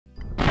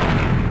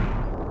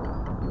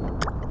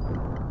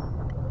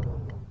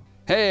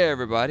Hey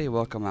everybody,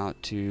 welcome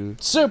out to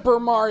Super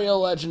Mario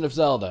Legend of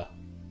Zelda.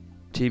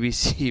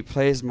 TBC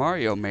Plays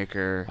Mario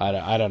Maker.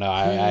 I don't know.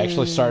 I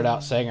actually started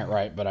out saying it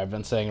right, but I've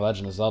been saying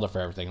Legend of Zelda for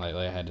everything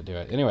lately. I had to do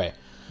it. Anyway,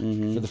 for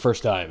the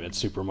first time in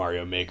Super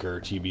Mario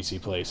Maker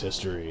TBC Plays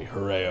history,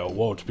 Herao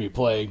won't be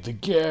playing the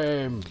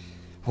game.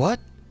 What?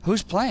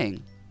 Who's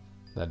playing?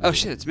 Oh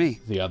shit, it's me.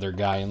 The other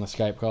guy in the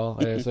Skype call,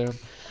 I assume.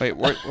 Wait,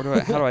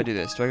 how do I do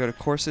this? Do I go to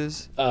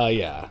courses?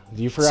 Yeah.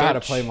 You forgot how to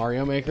play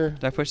Mario Maker?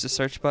 Did I push the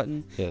search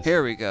button? Yes.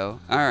 Here we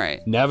go.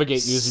 Alright.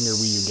 Navigate using your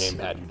Wii U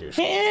gamepad, you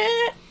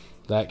douchebag.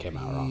 That came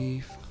out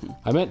wrong.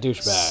 I meant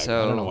douchebag.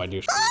 I don't know why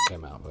douchebag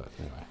came out, but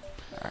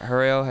anyway.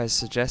 Herao has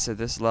suggested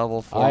this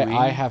level for me.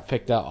 I have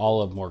picked out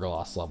all of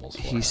Morgoloth's levels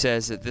for He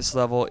says that this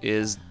level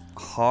is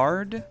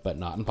hard, but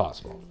not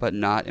impossible. But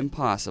not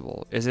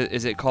impossible. Is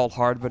it called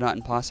hard but not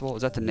impossible?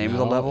 Is that the name of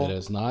the level? It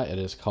is not. It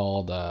is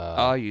called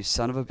oh, you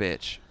son of a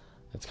bitch.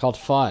 It's called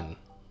fun.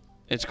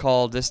 It's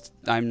called this.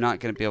 I'm not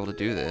going to be able to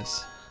do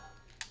this.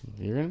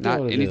 You're gonna be not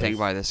able to anything do this.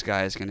 by this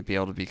guy is going to be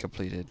able to be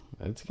completed.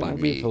 It's going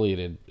to be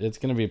completed. It's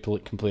going to be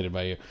completed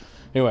by you.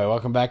 Anyway,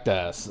 welcome back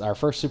to our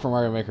first Super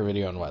Mario Maker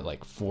video in what,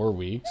 like 4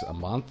 weeks, a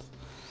month?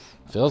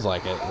 Feels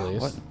like it, at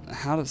least. What?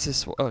 How does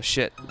this? Oh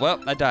shit!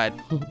 Well, I died.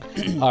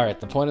 All right,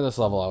 the point of this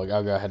level,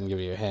 I'll go ahead and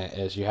give you a hint,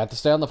 is you have to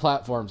stay on the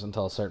platforms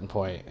until a certain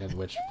point, at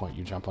which point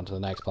you jump onto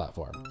the next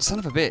platform. Son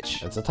of a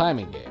bitch! It's a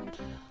timing game.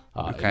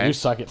 Okay. You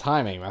suck at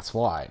timing. That's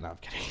why. No,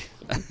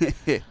 I'm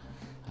kidding.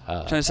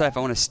 I'm trying to decide if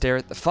I want to stare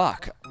at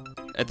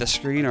the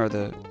screen or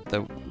the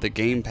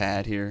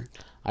gamepad here.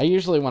 I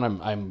usually, when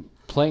I'm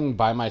playing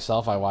by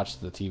myself, I watch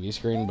the TV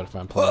screen, but if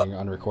I'm playing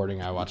on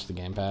recording, I watch the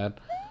gamepad.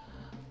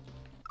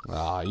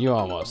 You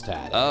almost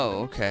had it.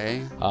 Oh,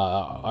 okay.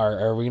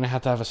 Are we gonna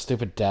have to have a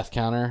stupid death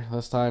counter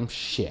this time?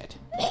 Shit.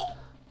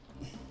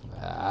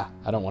 I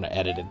don't want to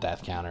edit a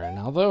death counter, and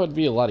although it'd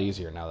be a lot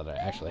easier now that I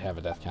actually have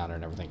a death counter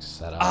and everything's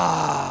set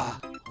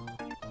up.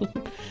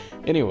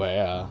 Anyway,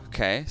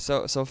 okay,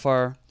 so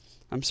far,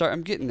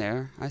 I'm getting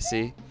there. I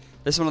see.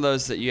 This is one of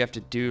those that you have to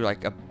do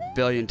like a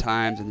billion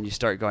times, and then you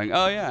start going,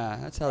 oh yeah,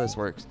 that's how this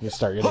works. You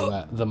start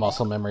getting the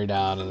muscle memory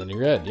down, and then you're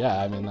good.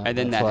 Yeah, I mean, and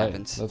then that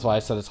happens. That's why I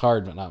said it's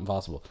hard, but not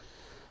impossible.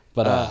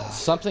 But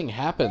something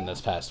happened this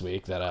past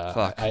week that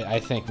I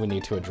think we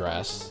need to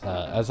address.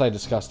 As I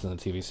discussed in the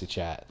TBC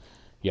chat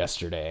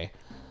yesterday,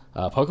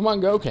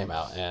 Pokemon Go came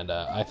out, and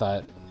I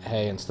thought,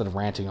 hey, instead of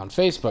ranting on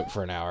Facebook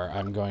for an hour,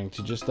 I'm going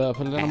to just put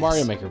it in a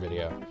Mario Maker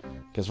video,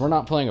 because we're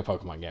not playing a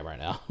Pokemon game right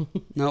now.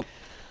 Nope.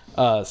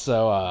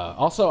 Also,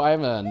 I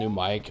have a new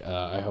mic.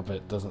 I hope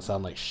it doesn't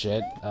sound like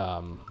shit.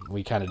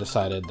 We kind of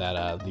decided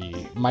that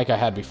the mic I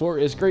had before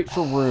is great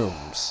for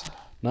rooms,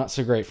 not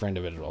so great for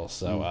individuals.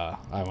 So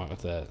I went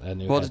with a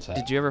new headset.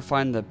 Did you ever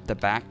find the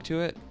back to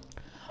it?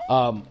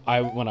 When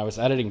I was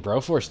editing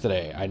Broforce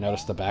today, I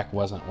noticed the back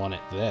wasn't on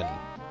it then.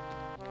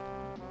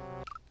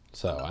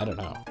 So I don't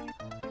know.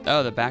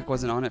 Oh, the back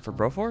wasn't on it for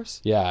Broforce?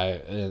 Yeah,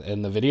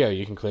 in the video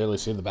you can clearly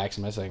see the back's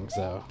missing.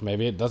 So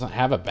maybe it doesn't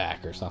have a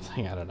back or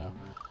something. I don't know.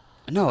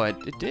 No, it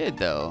did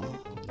though.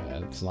 Yeah,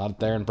 it's not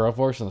there in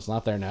Broforce, and it's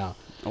not there now.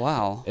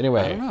 Wow. Anyway,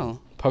 I don't know.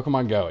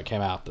 Pokemon Go, it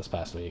came out this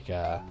past week.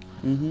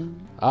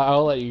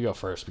 I'll let you go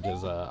first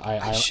because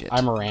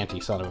I'm a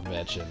ranty son of a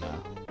bitch, and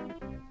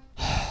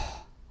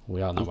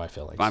we all know my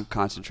feelings. I'm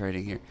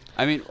concentrating here.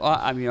 I mean,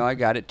 I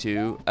got it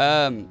too.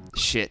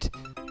 Shit.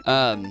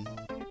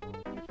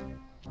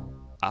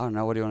 I don't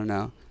know. What do you want to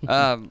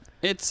know?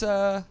 It's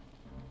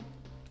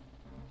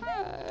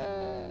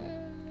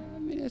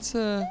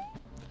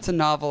it's a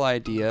novel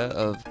idea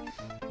of,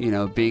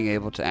 being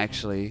able to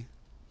actually,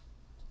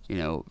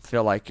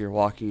 feel like you're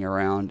walking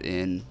around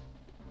in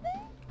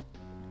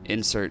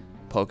insert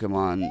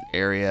Pokemon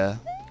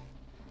area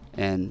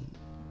and,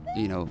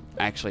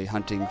 actually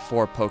hunting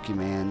for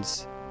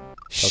Pokemons.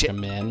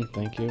 Pokemon,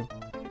 thank you.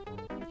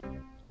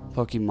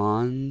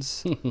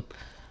 Pokemons.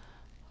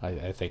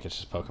 I think it's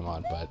just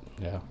Pokemon, but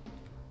yeah.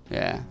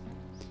 Yeah.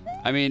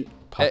 I mean,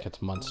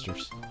 Pocket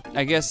monsters.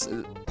 I guess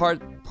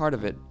part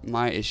of it,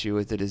 my issue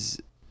with it is,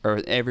 or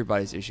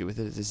everybody's issue with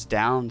it, is it's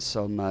down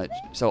so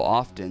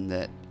often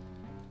that,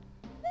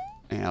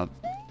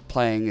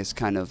 playing is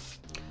kind of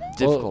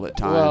difficult at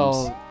times.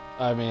 Well,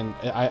 I mean,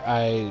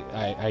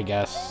 I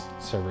guess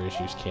server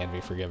issues can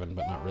be forgiven,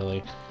 but not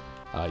really.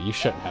 You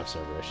shouldn't have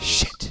server issues.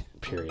 Shit.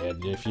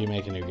 Period. If you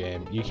make a new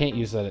game, you can't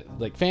use that.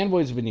 Like,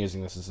 fanboys have been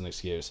using this as an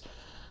excuse.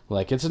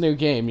 Like, it's a new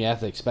game, you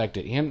have to expect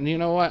it. And you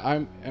know what?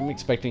 I'm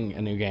expecting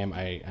a new game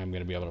I'm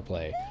going to be able to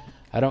play.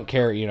 I don't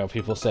care,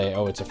 people say,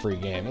 oh, it's a free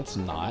game. It's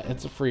not.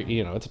 It's a free,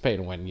 it's a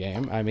pay-to-win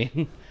game. I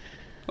mean...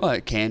 Well,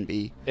 it can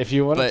be. If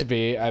you want it to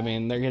be, I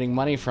mean, they're getting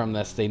money from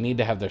this. They need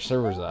to have their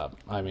servers up.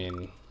 I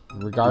mean,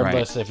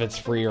 regardless if it's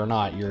free or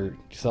not, you're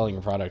selling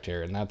your product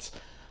here. And that's...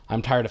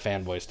 I'm tired of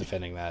fanboys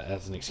defending that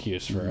as an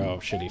excuse for,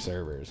 shitty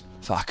servers.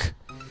 Fuck.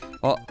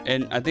 Well,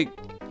 and I think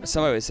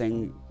somebody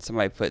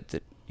put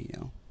that,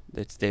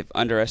 they've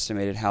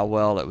underestimated how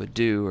well it would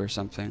do or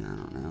something. I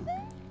don't know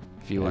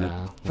if you want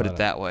to put it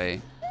that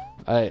way.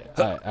 I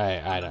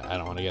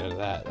don't want to get into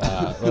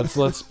that.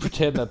 Let's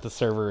pretend that the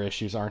server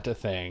issues aren't a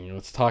thing.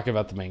 Let's talk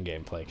about the main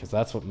gameplay, because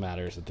that's what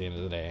matters at the end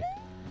of the day.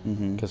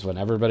 Because when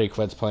everybody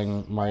quits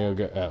playing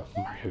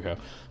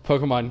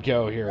Pokemon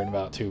Go here in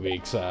about 2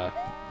 weeks,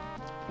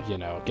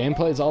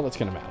 gameplay is all that's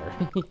gonna matter.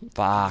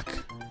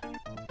 Fuck.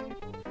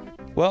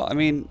 Well, I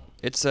mean,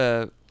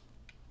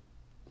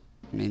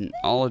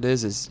 all it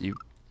is you.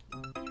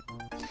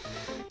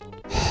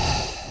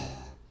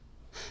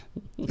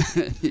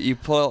 You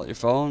pull out your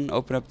phone,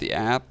 open up the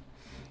app,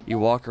 you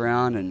walk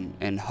around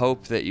and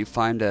hope that you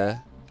find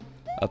a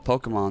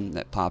Pokemon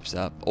that pops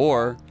up.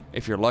 Or,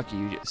 if you're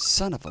lucky,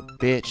 son of a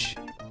bitch,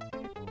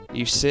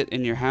 you sit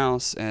in your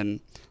house and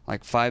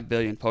like 5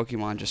 billion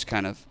Pokemon just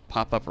kind of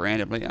pop up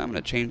randomly. I'm going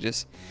to change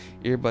this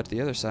earbud to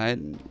the other side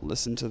and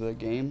listen to the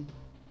game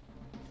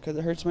because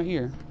it hurts my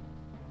ear.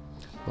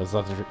 Was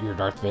that your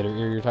Darth Vader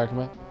ear you're talking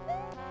about?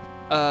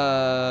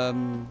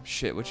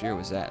 Shit, which ear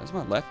was that? It was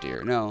my left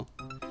ear. No.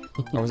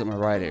 Or was it my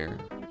right ear?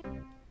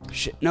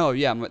 Shit. No,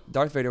 yeah,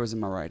 Darth Vader was in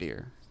my right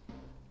ear.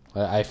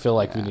 I feel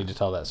like we need to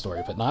tell that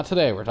story, but not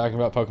today. We're talking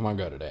about Pokemon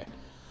Go today.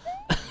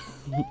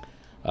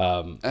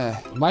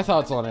 My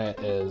thoughts on it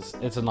is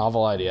it's a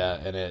novel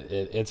idea, and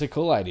it's a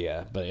cool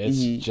idea, but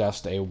it's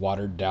just a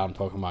watered-down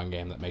Pokemon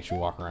game that makes you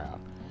walk around.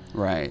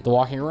 Right. The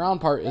walking around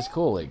part is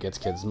cool. It gets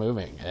kids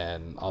moving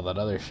and all that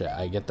other shit.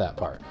 I get that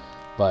part.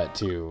 But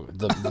to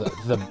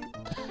the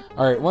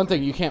all right, one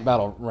thing, you can't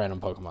battle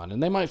random Pokemon,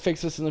 and they might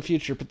fix this in the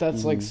future, but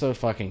that's like so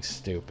fucking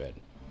stupid.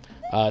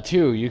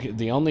 Two,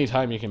 the only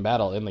time you can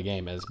battle in the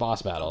game is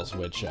boss battles,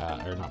 which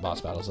or not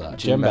boss battles,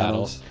 gym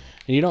battles.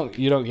 And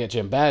you don't get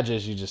gym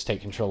badges. You just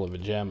take control of a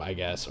gym, I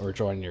guess, or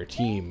join your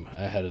team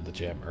ahead of the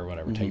gym or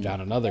whatever. Take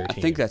down another team.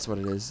 I think that's what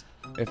it is.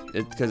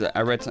 Because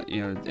I read some,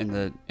 in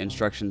the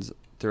instructions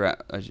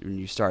throughout when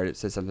you start, it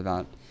says something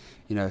about,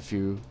 if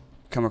you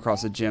come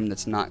across a gym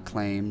that's not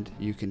claimed,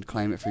 you can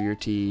claim it for your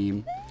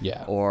team.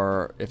 Yeah.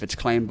 Or if it's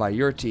claimed by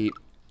your team,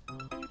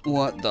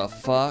 what the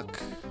fuck?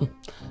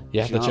 You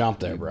have to jump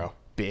there, bro.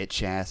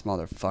 Bitch ass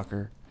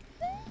motherfucker.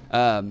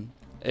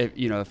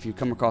 If you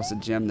come across a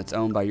gym that's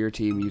owned by your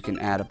team, you can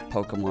add a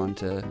Pokemon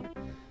to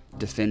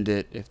defend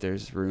it if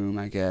there's room,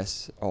 I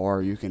guess,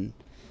 or you can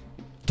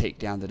take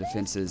down the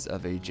defenses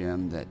of a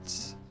gym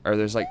or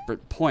there's like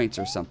points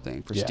or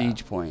something,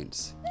 prestige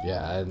points.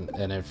 Yeah,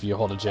 and if you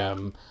hold a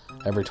gym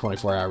every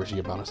 24 hours, you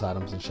get bonus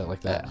items and shit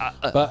like that.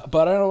 But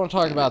I don't want to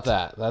talk about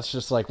that. That's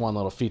just like one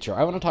little feature.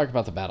 I want to talk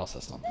about the battle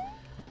system,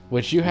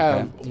 which you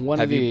have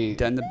Have you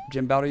done the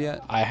gym battle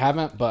yet? I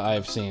haven't, but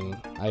I've seen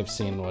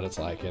what it's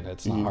like, and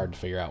it's not hard to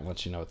figure out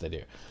once you know what they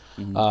do.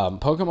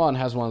 Pokemon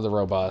has one of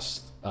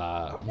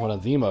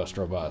the most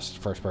robust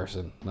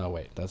first-person. No,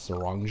 wait, that's the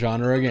wrong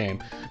genre of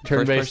game.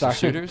 Turn-based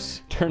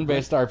shooters.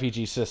 Turn-based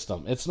RPG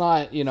system. It's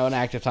not an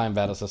active time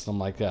battle system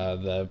like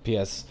the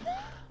PS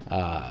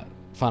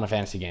Final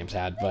Fantasy games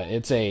had, but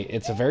it's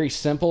a very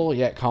simple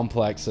yet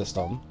complex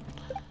system.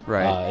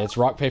 Right. It's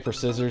rock paper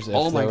scissors.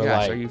 Oh my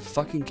gosh, are you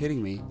fucking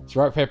kidding me? It's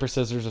rock paper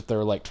scissors if there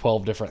were like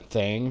 12 different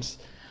things.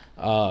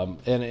 And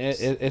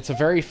it's a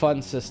very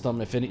fun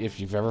system. If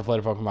you've ever played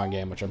a Pokemon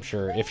game, which I'm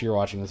sure if you're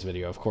watching this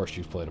video, of course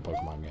you've played a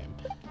Pokemon game,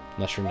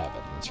 unless you're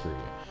Nevin, then screw you.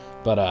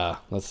 But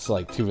that's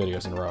like 2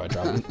 videos in a row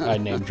I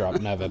name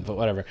drop Nevin, but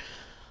whatever.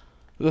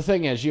 The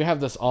thing is, you have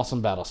this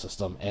awesome battle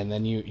system, and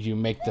then you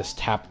make this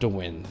tap to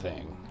win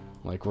thing.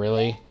 Like,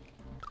 really?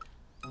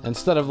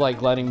 Instead of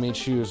like letting me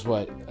choose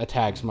what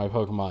attacks my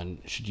Pokemon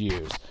should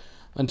use.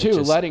 And two,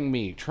 letting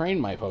me train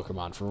my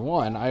Pokemon. For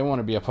one, I want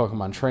to be a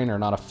Pokemon trainer,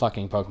 not a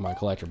fucking Pokemon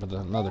collector, but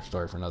that's another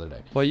story for another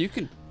day. Well, you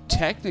can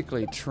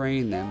technically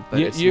train them,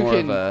 but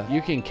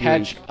you can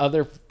catch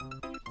other...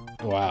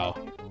 Wow.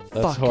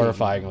 That's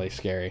horrifyingly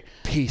scary.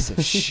 Piece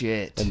of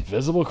shit.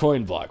 Invisible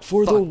coin block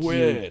for the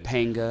win. You,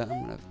 Panga.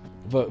 I'm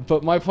gonna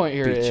but my point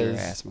here beat your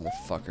ass,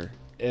 motherfucker.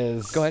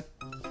 Go ahead.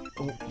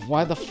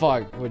 Why the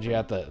fuck would you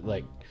have to,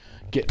 like,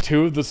 get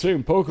 2 of the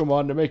same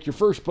Pokemon to make your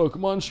first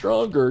Pokemon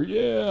stronger?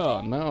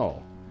 Yeah,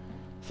 no.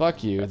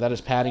 Fuck you. That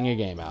is padding a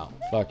game out.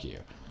 Fuck you.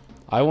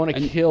 I want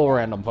to kill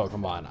random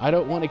Pokemon. I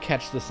don't want to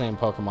catch the same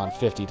Pokemon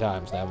 50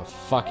 times to have a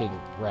fucking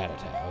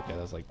Rattata. Okay,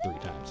 that's like 3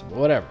 times. But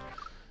whatever.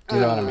 You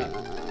know what I mean?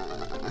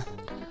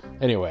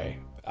 Anyway,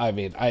 I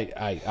mean,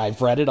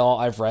 I've read it all.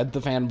 I've read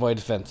the fanboy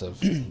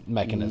defensive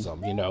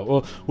mechanism,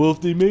 Well,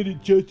 if they made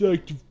it just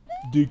like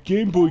the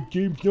Game Boy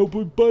games,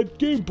 nobody bought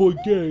Game Boy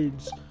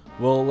games.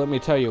 Well, let me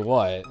tell you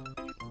what.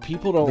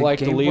 People don't like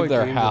to leave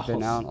their house. Have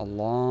been out a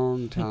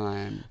long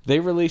time. They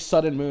released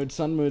Sun and Moon.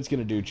 Sun and Moon's going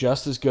to do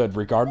just as good,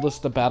 regardless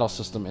of the battle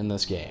system in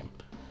this game.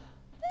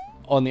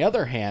 On the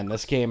other hand,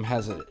 this game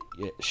has a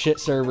shit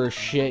server,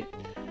 the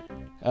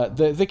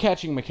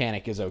catching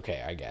mechanic is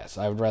okay, I guess.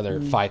 I would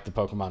rather fight the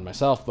Pokemon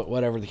myself, but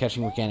whatever, the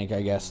catching mechanic,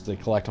 I guess, to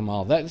collect them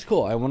all, that is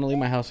cool. I want to leave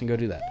my house and go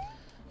do that.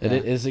 It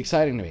is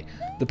exciting to me.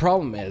 The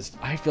problem is,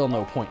 I feel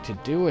no point to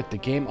do it. The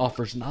game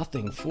offers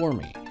nothing for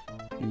me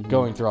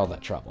going through all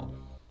that trouble.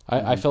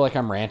 I feel like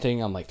I'm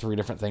ranting on like 3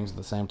 different things at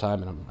the same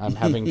time, and I'm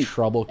having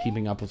trouble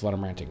keeping up with what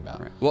I'm ranting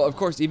about. Right. Well, of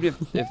course, even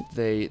if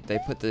they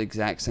put the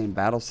exact same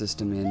battle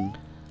system in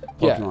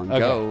Pokemon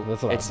Go,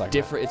 that's what it's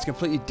different. It's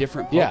completely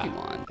different Yeah,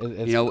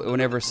 Pokemon. You know,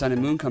 whenever Sun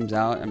and Moon comes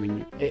out, I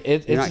mean,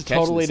 it's you're not a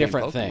totally catching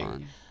the same different Pokemon.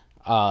 thing.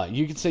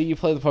 You could say you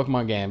play the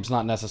Pokemon games,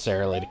 not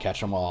necessarily to catch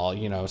them all.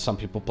 You know, some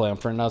people play them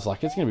for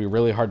Nuzlocke. It's going to be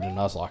really hard to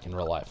Nuzlocke in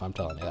real life. I'm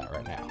telling you that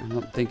right now. I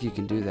don't think you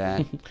can do that.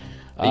 You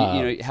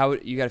know, how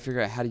you got to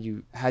figure out how do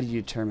you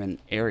determine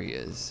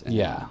areas?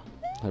 Yeah,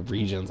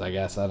 regions, I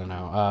guess. I don't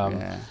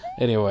know.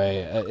 Anyway,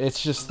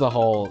 it's just the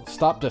whole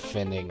stop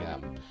defending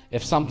them.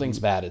 If something's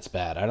bad, it's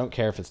bad. I don't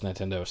care if it's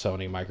Nintendo,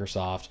 Sony,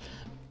 Microsoft,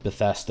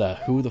 Bethesda,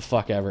 who the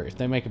fuck ever. If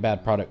they make a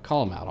bad product,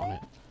 call them out on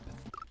it.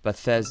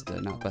 Bethesda,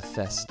 not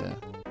Bethesda.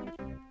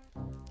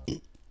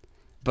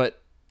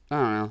 But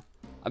I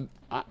don't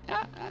know.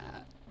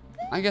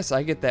 I guess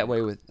I get that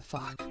way with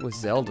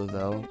Zelda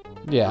though.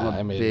 Yeah,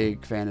 I'm a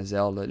big fan of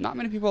Zelda. Not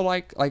many people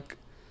like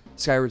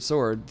Skyward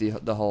Sword.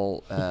 The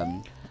whole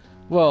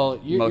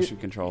motion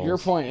controls. Your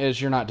point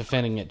is you're not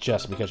defending it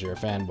just because you're a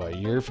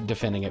fanboy. You're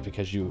defending it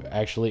because you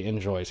actually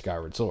enjoy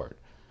Skyward Sword.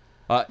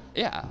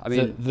 Yeah, I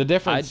mean the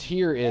difference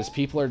here is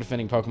people are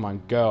defending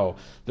Pokemon Go.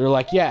 They're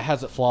like, yeah, it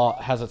has its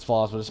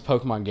flaws, but it's a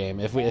Pokemon game.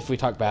 If we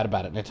talk bad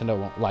about it, Nintendo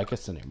won't like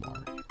us anymore.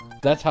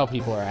 That's how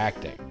people are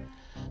acting.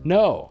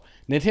 No,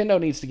 Nintendo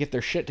needs to get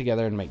their shit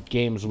together and make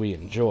games we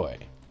enjoy.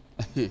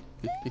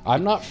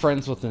 I'm not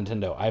friends with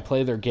Nintendo. I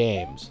play their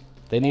games.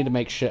 They need to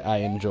make shit I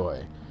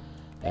enjoy.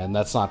 And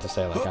that's not to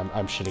say like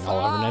I'm shitting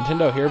all over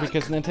Nintendo here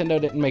because Nintendo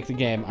didn't make the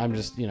game. I'm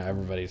just, you know,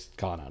 everybody's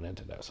calling out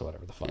Nintendo, so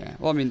whatever the fuck. Yeah.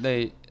 Well, I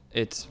mean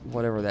it's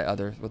whatever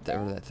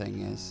that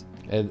thing is.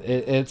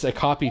 It's a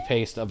copy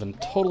paste of a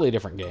totally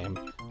different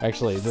game.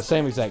 Actually, the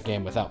same exact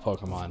game without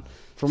Pokemon.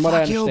 From what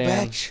I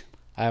understand, bitch.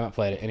 I haven't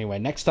played it. Anyway,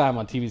 next time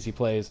on TBC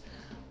Plays,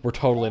 we're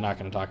totally not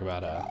going to talk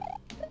about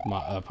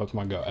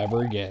Pokemon Go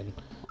ever again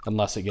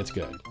unless it gets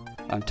good.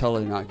 I'm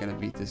totally not going to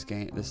beat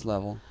this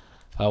level.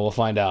 We'll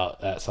find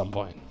out at some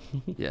point.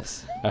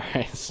 Yes. All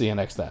right. See you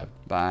next time.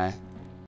 Bye.